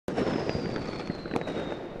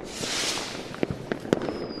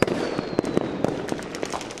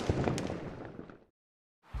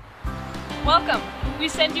We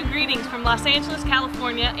send you greetings from Los Angeles,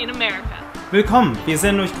 California in America. Willkommen, wir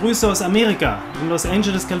senden euch Grüße aus Amerika, in Los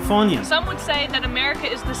Angeles, Kalifornien. Some would say that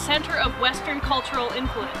America is the center of Western cultural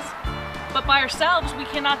influence. But by ourselves, we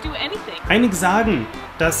cannot do anything. Einige sagen,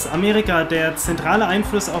 dass Amerika der zentrale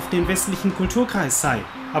Einfluss auf den westlichen Kulturkreis sei.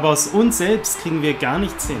 Aber aus uns selbst kriegen wir gar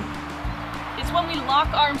nichts hin. It's when we lock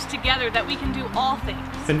arms together that we can do all things.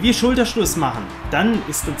 Wenn wir Schulterschluss machen, dann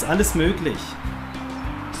ist uns alles möglich.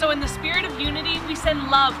 So in the spirit of unity, we send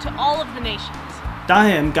love to all of the nations.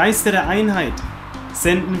 Daher im Geiste der Einheit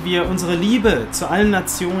senden wir unsere Liebe zu allen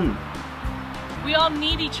Nationen. We all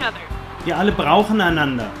need each other. Wir alle brauchen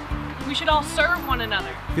einander. We should all serve one another.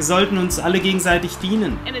 Wir sollten uns alle gegenseitig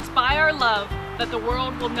dienen. And it's by our love that the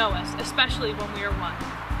world will know us, especially when we are one.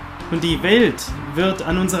 Und die Welt wird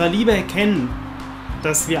an unserer Liebe erkennen,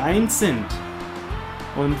 dass wir eins sind.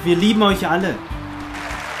 Und wir lieben euch alle.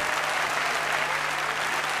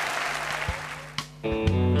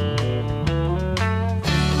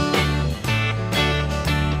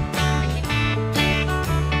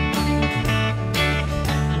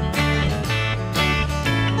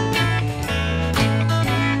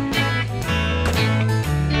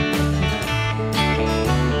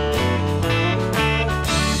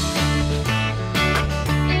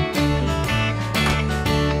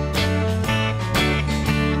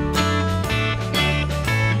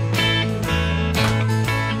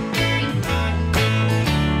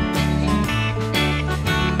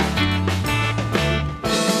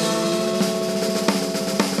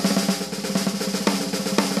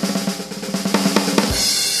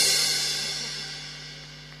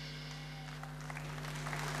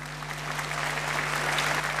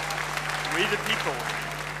 We the people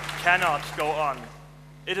cannot go on.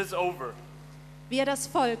 It is over. Wir das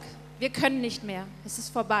Volk, wir können nicht mehr. Es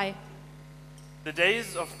ist vorbei. The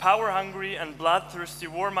days of power-hungry and bloodthirsty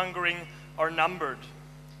warmongering are numbered.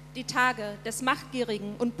 Die Tage des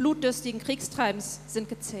machtgierigen und blutdürstigen Kriegstreibens sind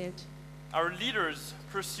gezählt. Our leaders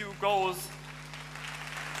pursue goals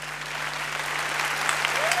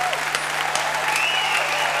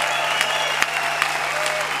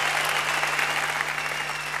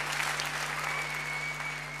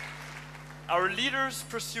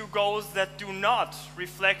that do not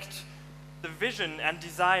reflect the vision and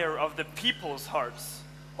desire of the people's hearts.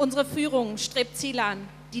 Unsere Führung strebt Ziele an,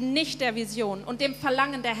 die nicht der Vision und dem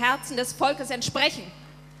Verlangen der Herzen des Volkes entsprechen.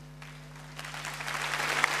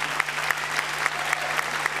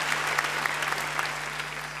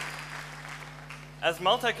 As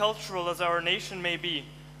multicultural as our nation may be,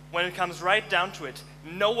 when it comes right down to it,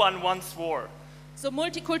 no one wants war. So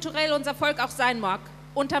multikulturell unser Volk auch sein mag,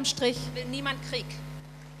 unterm Strich will niemand Krieg.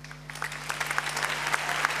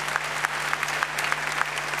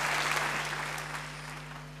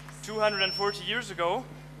 Years ago,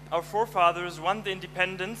 our forefathers won the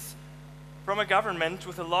independence from a government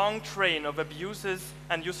with a long train of abuses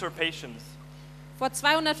and usurpations. Vor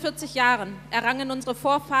 240 Jahren errangen unsere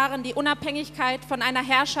Vorfahren die Unabhängigkeit von einer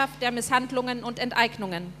Herrschaft der Misshandlungen und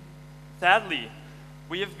Enteignungen. Sadly,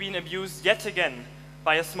 we have been abused yet again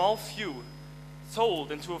by a small few,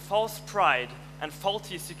 sold into a false pride and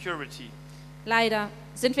faulty security. Leider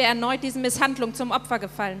sind wir erneut diesen Misshandlungen zum Opfer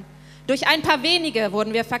gefallen. Durch ein paar wenige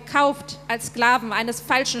wurden wir verkauft als Sklaven eines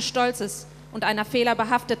falschen Stolzes und einer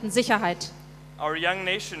fehlerbehafteten Sicherheit. Our young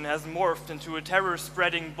nation has morphed into a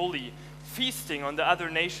terror-spreading bully, feasting on the other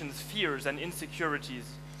nation's fears and insecurities.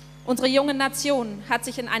 Unsere junge Nation hat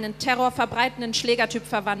sich in einen terrorverbreitenden Schlägertyp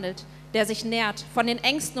verwandelt, der sich nährt von den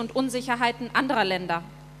Ängsten und Unsicherheiten anderer Länder.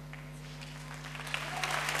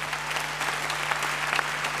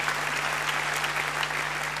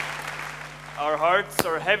 Our hearts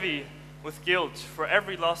are heavy with guilt for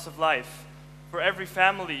every loss of life, for every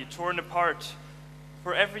family torn apart,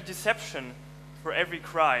 for every deception, for every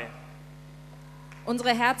cry.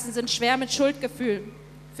 Unsere Herzen sind schwer mit Schuldgefühl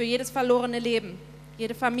für jedes verlorene Leben,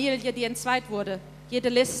 jede Familie, die entzweit wurde, jede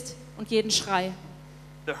List und jeden Schrei.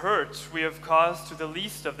 The hurt we have caused to the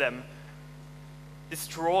least of them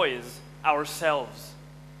destroys ourselves.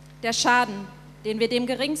 Der Schaden, den wir dem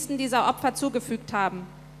geringsten dieser Opfer zugefügt haben,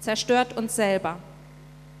 zerstört uns selber.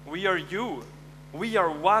 We are you. We are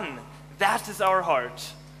one. That is our heart.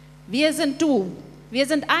 Wir sind du. Wir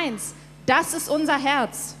sind eins. Das ist unser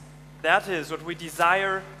Herz. That is what we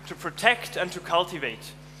desire to protect and to cultivate.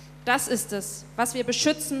 Das ist es, was wir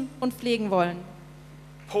beschützen und pflegen wollen.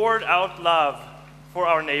 Poured out love for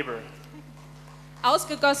our neighbor.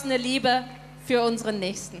 Ausgegossene Liebe für unseren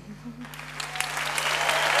Nächsten.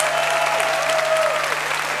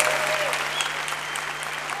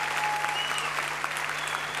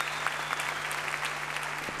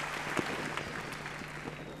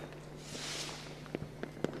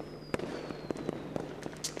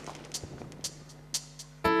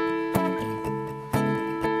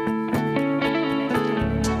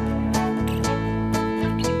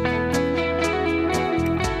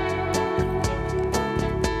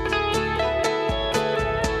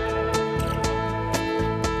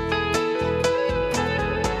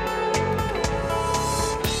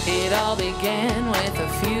 It all began with a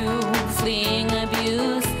few fleeing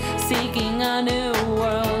abuse, seeking a new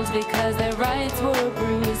world because their rights were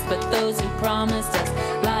bruised. But those who promised us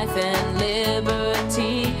life and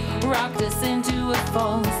liberty rocked us into a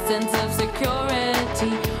false sense of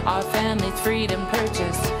security. Our family's freedom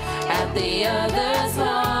purchased at the other's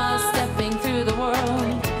loss, stepping through the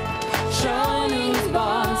world, showing who's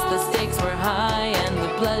boss. The stakes were high and the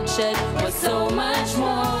bloodshed was so much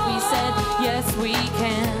more. We said, yes, we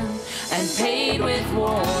can, and paid with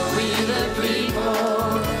war. We the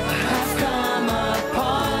people have come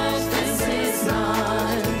apart. This is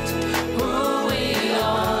not who we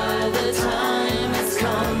are. The time has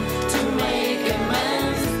come to make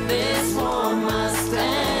amends. This war must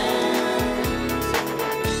end.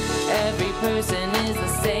 Every person is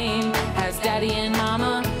the same, has daddy and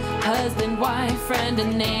mama, husband, wife, friend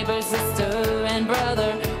and neighbor, sister and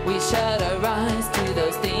brother. We shut our eyes to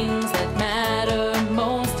those things that matter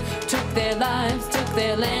most. Took their lives, took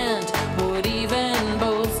their land, would even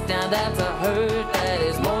boast. Now that's a hurt that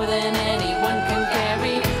is more than anyone can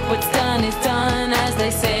carry. What's done is done, as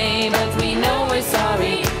they say, but we know we're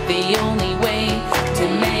sorry. The only way to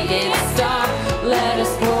make it stop, let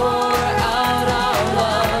us pour out our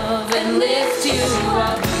love and lift you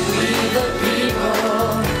up. We the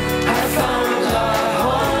people have found our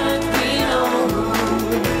heart. We know who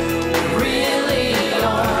we really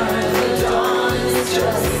are. The dawn is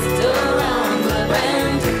just around the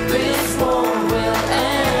bend. This war will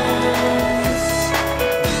end.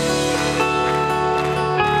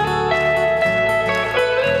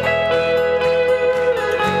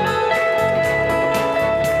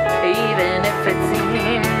 Even if it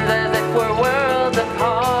seems as if we're worlds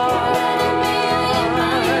apart,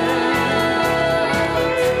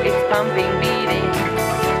 it's pumping, beating,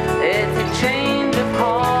 it's a change of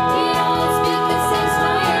heart.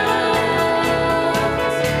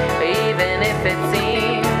 Even if it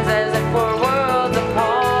seems as if we're worlds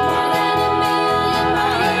apart,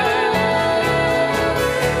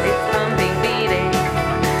 it's pumping, beating,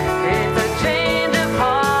 it's a change of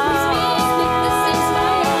heart.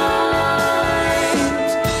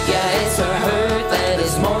 Yeah, it's a hurt that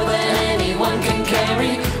is more than anyone can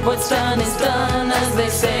carry. What's done is done, as they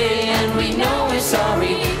say, and we know we're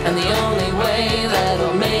sorry. And the only way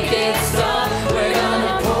that'll make it stop, we're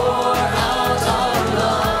gonna pour out our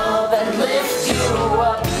love and lift you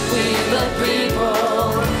up. We the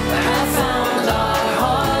people have found our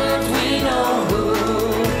heart. We know who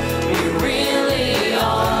we really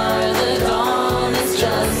are. The dawn is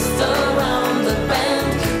just around the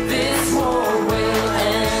bend. This war will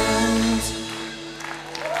end.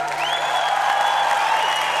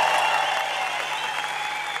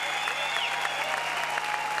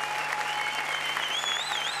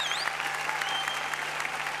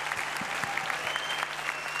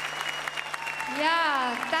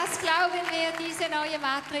 Ja, das glauben wir, diese neue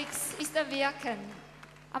Matrix ist am Wirken.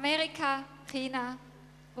 Amerika, China,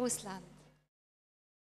 Russland.